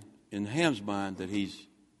Ham, in Ham's mind, that he's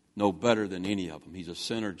no better than any of them. He's a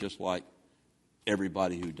sinner just like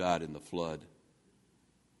everybody who died in the flood.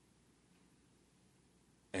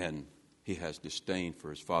 And he has disdain for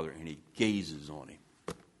his father, and he gazes on him.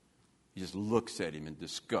 He just looks at him in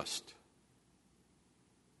disgust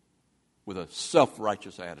with a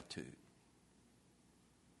self-righteous attitude.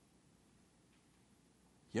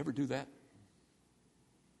 You ever do that?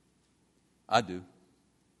 I do.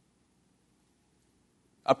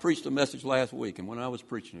 I preached a message last week, and when I was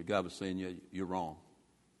preaching it, God was saying, you're wrong.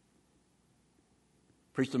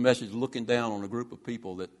 Preached a message looking down on a group of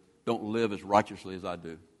people that don't live as righteously as I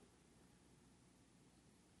do.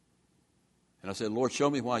 And I said, Lord,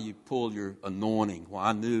 show me why you pulled your anointing,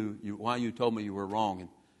 why you told me you were wrong. And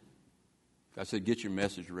I said, get your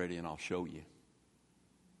message ready and I'll show you.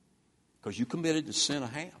 Because you committed the sin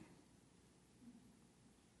of Ham.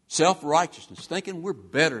 Self-righteousness, thinking we're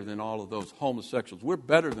better than all of those homosexuals. We're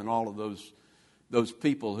better than all of those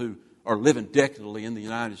people who are living decadently in the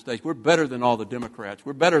United States. We're better than all the Democrats.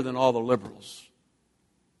 We're better than all the liberals.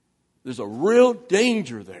 There's a real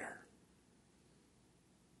danger there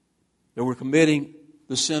that we're committing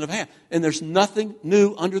the sin of Ham. And there's nothing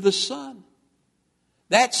new under the sun.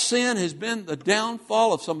 That sin has been the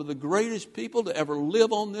downfall of some of the greatest people to ever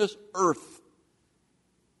live on this earth.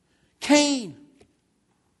 Cain.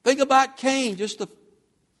 Think about Cain just a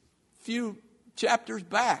few chapters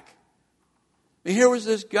back. I mean, here was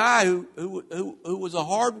this guy who was a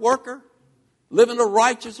hard worker, living a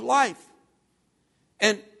righteous life.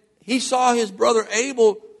 And he saw his brother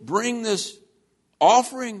Abel bring this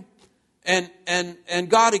offering, and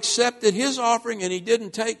God accepted his offering, and he didn't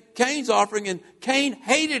take Cain's offering, and Cain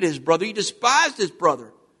hated his brother. He despised his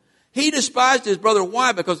brother. He despised his brother.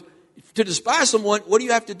 Why? Because to despise someone, what do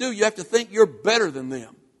you have to do? You have to think you're better than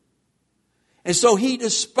them. And so he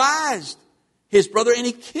despised his brother, and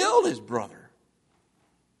he killed his brother.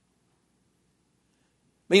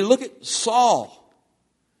 I mean, look at Saul,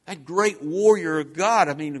 that great warrior of God.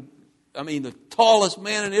 I mean, the tallest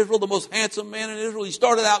man in Israel, the most handsome man in Israel. He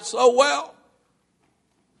started out so well.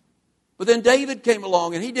 But then David came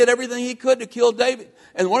along, and he did everything he could to kill David.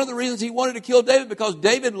 And one of the reasons he wanted to kill David, because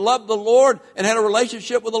David loved the Lord and had a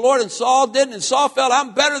relationship with the Lord, and Saul didn't. And Saul felt,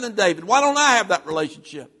 I'm better than David. Why don't I have that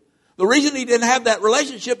relationship? The reason he didn't have that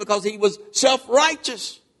relationship because he was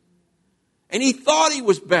self-righteous. And he thought he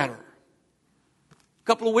was better. A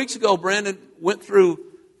couple of weeks ago, Brandon went through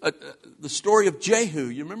the story of Jehu.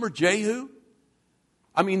 You remember Jehu?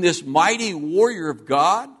 I mean, this mighty warrior of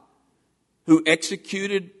God who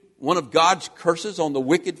executed one of God's curses on the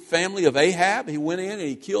wicked family of Ahab. He went in and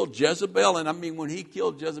he killed Jezebel. And I mean, when he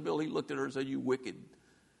killed Jezebel, he looked at her and said, you wicked.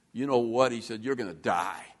 You know what? He said, you're going to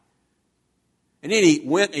die. And then he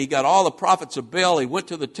went and he got all the prophets of Baal. He went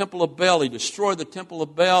to the temple of Baal. He destroyed the temple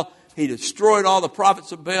of Baal. He destroyed all the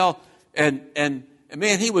prophets of Baal. And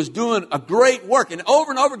man, he was doing a great work. And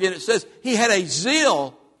over again it says he had a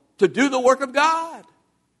zeal to do the work of God.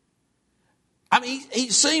 I mean, he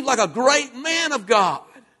seemed like a great man of God.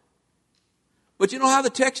 But you know how the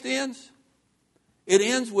text ends? It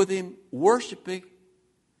ends with him worshiping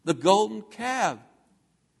the golden calf.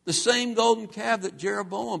 The same golden calf that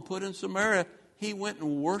Jeroboam put in Samaria. He went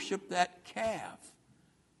and worshiped that calf.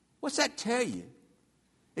 What's that tell you?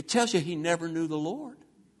 It tells you he never knew the Lord.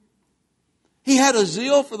 He had a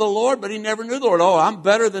zeal for the Lord, but he never knew the Lord. Oh, I'm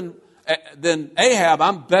better than Ahab.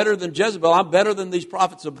 I'm better than Jezebel. I'm better than these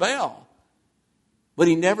prophets of Baal. But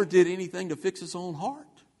he never did anything to fix his own heart.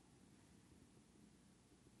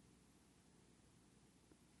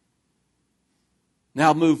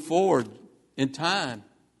 Now move forward in time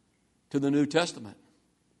to the New Testament.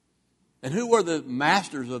 And who were the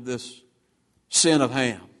masters of this sin of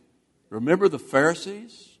Ham? Remember the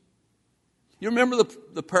Pharisees? You remember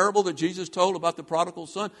the parable that Jesus told about the prodigal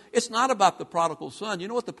son? It's not about the prodigal son. You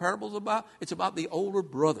know what the parable's about? It's about the older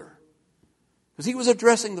brother. Because he was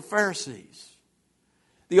addressing the Pharisees.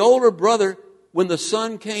 The older brother, when the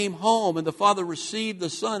son came home and the father received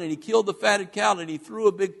the son and he killed the fatted cow and he threw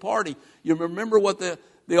a big party, you remember what the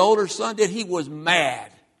older son did? He was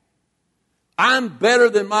mad. I'm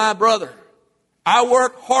better than my brother. I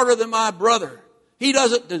work harder than my brother. He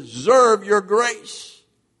doesn't deserve your grace.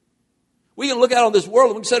 We can look out on this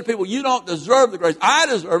world and we can say to people, you don't deserve the grace. I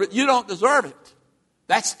deserve it. You don't deserve it.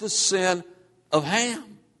 That's the sin of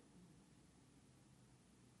Ham.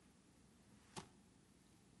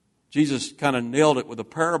 Jesus kind of nailed it with a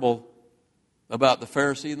parable about the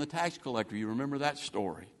Pharisee and the tax collector. You remember that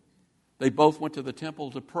story? They both went to the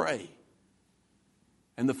temple to pray.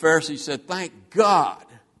 And the Pharisee said, thank God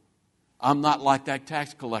I'm not like that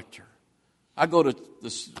tax collector. I go to the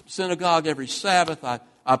synagogue every Sabbath.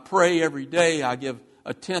 I pray every day. I give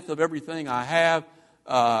a tenth of everything I have.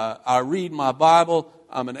 I read my Bible.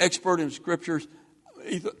 I'm an expert in Scriptures.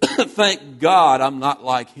 Thank God I'm not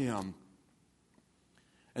like him.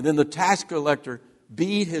 And then the tax collector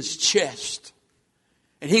beat his chest.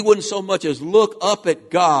 And he wouldn't so much as look up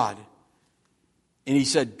at God. And he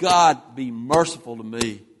said, God, be merciful to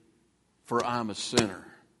me, for I'm a sinner.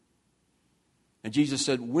 And Jesus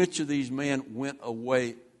said, which of these men went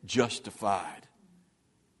away justified?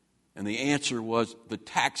 And the answer was, the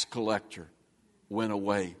tax collector went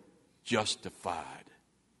away justified.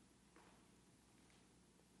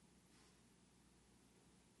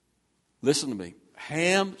 Listen to me.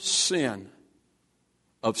 Ham's sin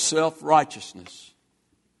of self-righteousness,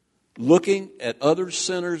 looking at other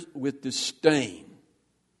sinners with disdain,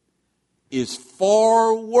 is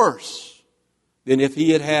far worse than if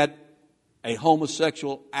he had had a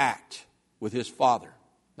homosexual act with his father.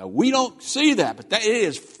 Now, we don't see that, but it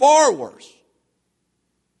is far worse.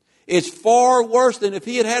 It's far worse than if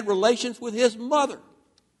he had had relations with his mother.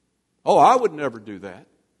 Oh, I would never do that.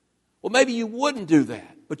 Well, maybe you wouldn't do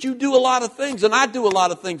that, but you do a lot of things, and I do a lot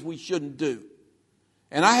of things we shouldn't do.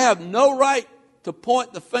 And I have no right to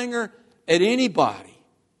point the finger at anybody.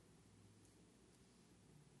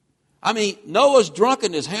 I mean, Noah's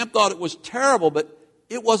drunkenness, Ham thought it was terrible, but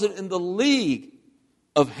it wasn't in the league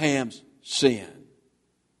of Ham's sin.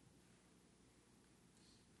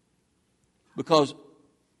 Because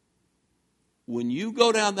when you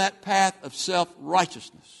go down that path of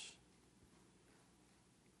self-righteousness,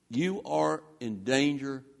 you are in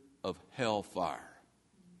danger of hellfire.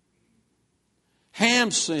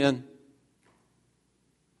 Ham's sin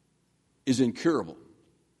is incurable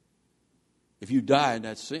if you die in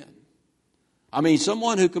that sin. I mean,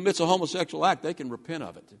 someone who commits a homosexual act, they can repent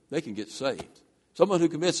of it. They can get saved. Someone who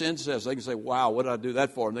commits incest, they can say, wow, what did I do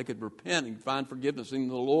that for? And they could repent and find forgiveness in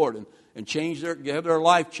the Lord and change have their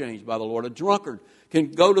life changed by the Lord. A drunkard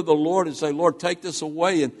can go to the Lord and say, Lord, take this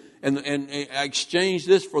away and exchange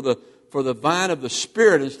this for the vine of the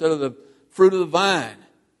Spirit instead of the fruit of the vine.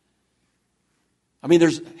 I mean,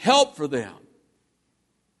 there's help for them.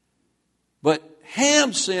 But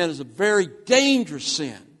Ham's sin is a very dangerous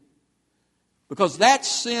sin. Because that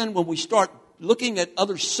sin, when we start looking at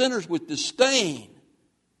other sinners with disdain,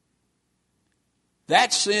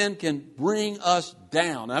 that sin can bring us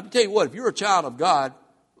down. And I can tell you what, if you're a child of God,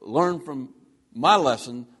 learn from my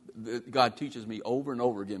lesson that God teaches me over and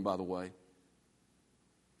over again, by the way,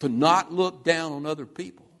 to not look down on other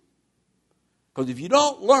people. Because if you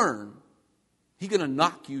don't learn, He's going to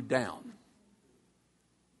knock you down.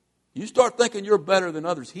 You start thinking you're better than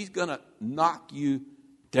others, He's going to knock you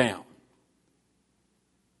down.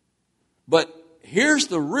 But here's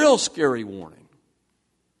the real scary warning,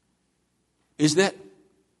 is that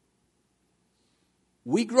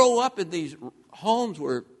we grow up in these homes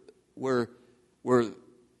where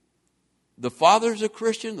the father's a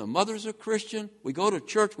Christian, the mother's a Christian, we go to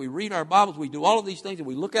church, we read our Bibles, we do all of these things, and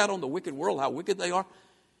we look out on the wicked world, how wicked they are,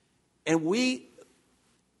 and we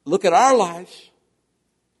look at our lives,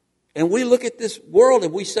 and we look at this world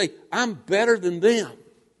and we say, I'm better than them.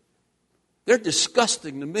 They're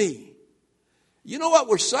disgusting to me. You know what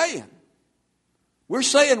we're saying? We're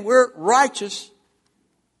saying we're righteous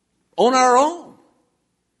on our own,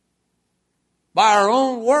 by our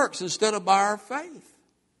own works instead of by our faith.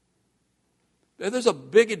 There's a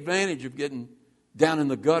big advantage of getting down in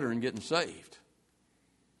the gutter and getting saved.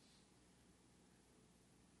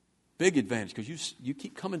 Big advantage, because you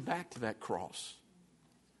keep coming back to that cross.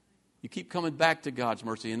 You keep coming back to God's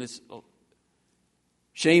mercy, and it's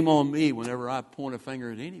shame on me whenever I point a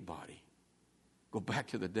finger at anybody. Go back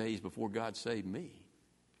to the days before God saved me.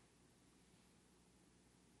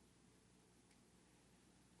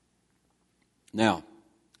 Now,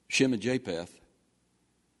 Shem and Japheth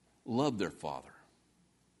loved their father.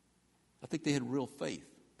 I think they had real faith.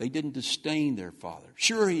 They didn't disdain their father.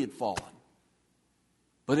 Sure, he had fallen.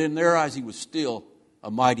 But in their eyes, he was still a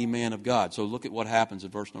mighty man of God. So look at what happens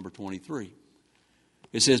in verse number 23.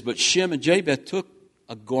 It says, but Shem and Japheth took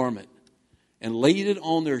a garment and laid it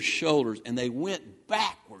on their shoulders, and they went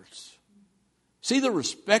backwards. See the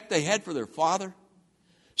respect they had for their father?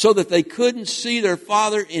 So that they couldn't see their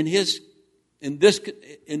father in his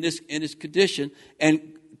condition,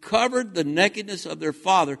 and covered the nakedness of their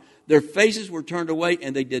father. Their faces were turned away,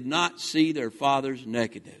 and they did not see their father's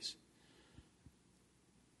nakedness.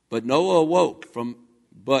 But Noah awoke from,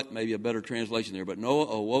 but maybe a better translation there, but Noah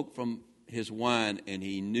awoke from his wine, and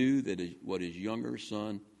he knew that what his younger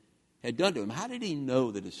son had done to him. How did he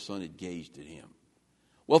know that his son had gazed at him?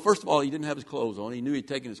 Well, first of all, he didn't have his clothes on. He knew he'd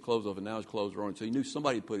taken his clothes off, and now his clothes were on. So he knew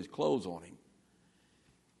somebody had put his clothes on him.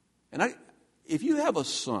 And if you have a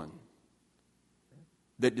son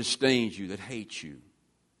that disdains you, that hates you,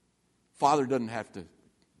 Father knows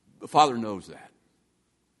that.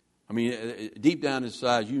 I mean, deep down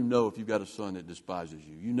inside, you know if you've got a son that despises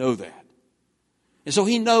you. You know that. And so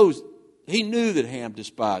he knew that Ham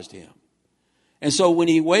despised him. And so when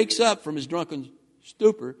he wakes up from his drunken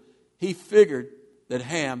stupor, he figured that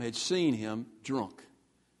Ham had seen him drunk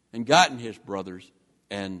and gotten his brothers,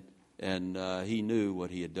 and he knew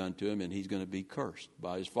what he had done to him, and he's going to be cursed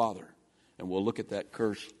by his father. And we'll look at that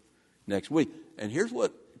curse next week. And here's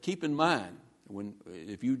what, keep in mind,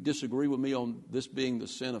 if you disagree with me on this being the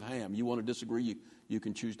sin of Ham, you want to disagree, you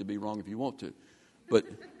can choose to be wrong if you want to.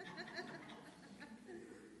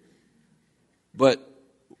 But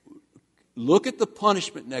look at the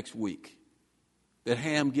punishment next week that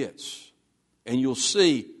Ham gets, and you'll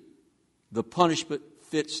see the punishment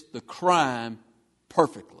fits the crime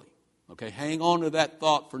perfectly. Okay, hang on to that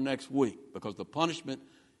thought for next week, because the punishment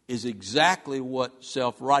is exactly what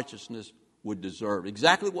self-righteousness would deserve.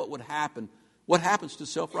 Exactly what would happen. What happens to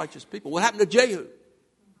self-righteous people? What happened to Jehu?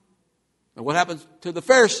 And what happens to the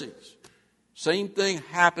Pharisees? Same thing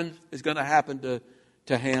is going to happen to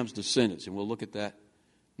Ham's descendants, and we'll look at that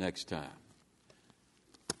next time.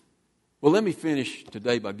 Well, let me finish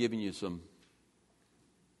today by giving you some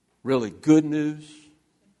really good news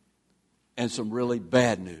and some really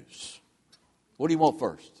bad news. What do you want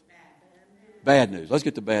first? Bad news. Let's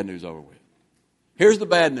get the bad news over with. Here's the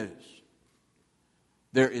bad news.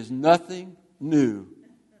 There is nothing new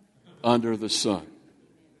under the sun.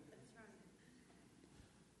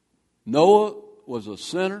 Noah was a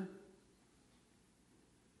sinner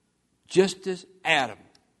just as Adam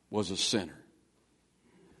was a sinner.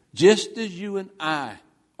 Just as you and I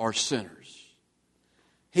are sinners.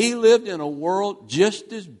 He lived in a world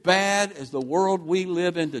just as bad as the world we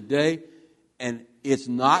live in today, and it's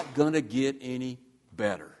not going to get any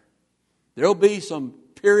better. There'll be some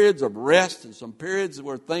periods of rest and some periods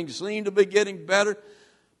where things seem to be getting better,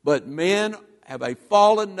 but men have a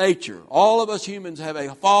fallen nature. All of us humans have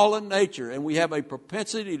a fallen nature, and we have a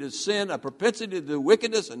propensity to sin, a propensity to do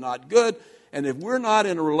wickedness and not good. And if we're not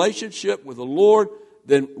in a relationship with the Lord,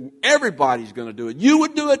 then everybody's going to do it. You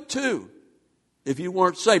would do it too if you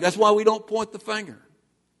weren't saved. That's why we don't point the finger.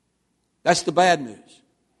 That's the bad news.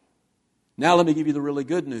 Now let me give you the really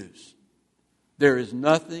good news. There is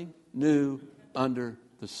nothing new under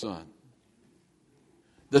the sun.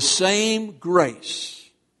 The same grace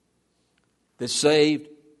that saved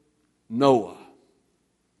Noah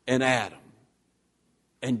and Adam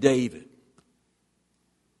and David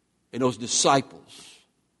and those disciples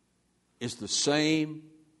is the same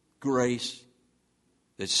grace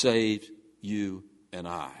that saved you and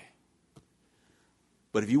I.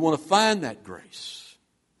 But if you want to find that grace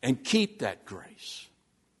and keep that grace,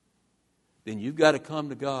 then you've got to come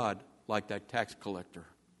to God like that tax collector.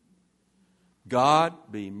 God,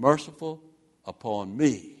 be merciful upon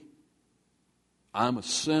me. I'm a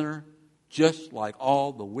sinner just like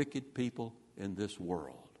all the wicked people in this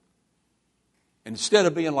world. And instead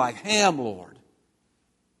of being like Ham, Lord,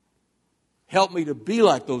 help me to be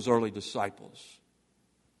like those early disciples.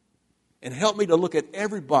 And help me to look at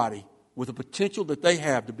everybody with the potential that they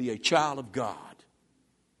have to be a child of God.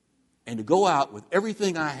 And to go out with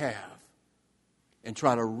everything I have and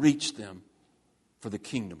try to reach them for the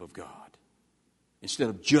kingdom of God. Instead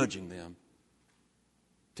of judging them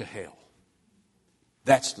to hell.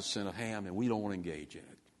 That's the sin of Ham, and we don't want to engage in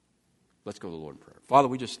it. Let's go to the Lord in prayer. Father,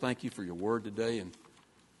 we just thank you for your word today and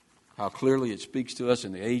how clearly it speaks to us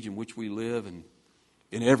in the age in which we live and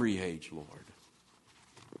in every age, Lord.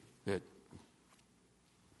 That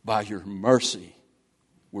by your mercy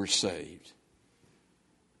we're saved.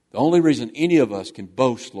 The only reason any of us can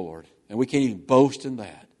boast, Lord, and we can't even boast in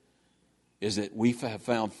that, is that we have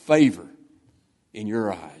found favor in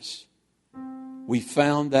your eyes. We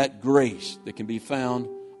found that grace that can be found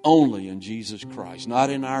only in Jesus Christ, not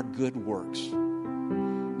in our good works,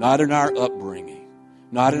 not in our upbringing,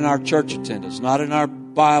 not in our church attendance, not in our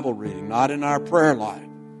Bible reading, not in our prayer life,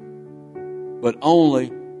 but only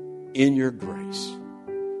in your grace.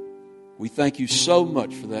 We thank you so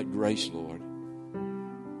much for that grace, Lord.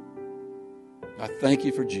 I thank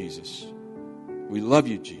you for Jesus. We love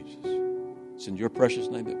you, Jesus. It's in your precious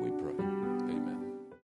name that we pray.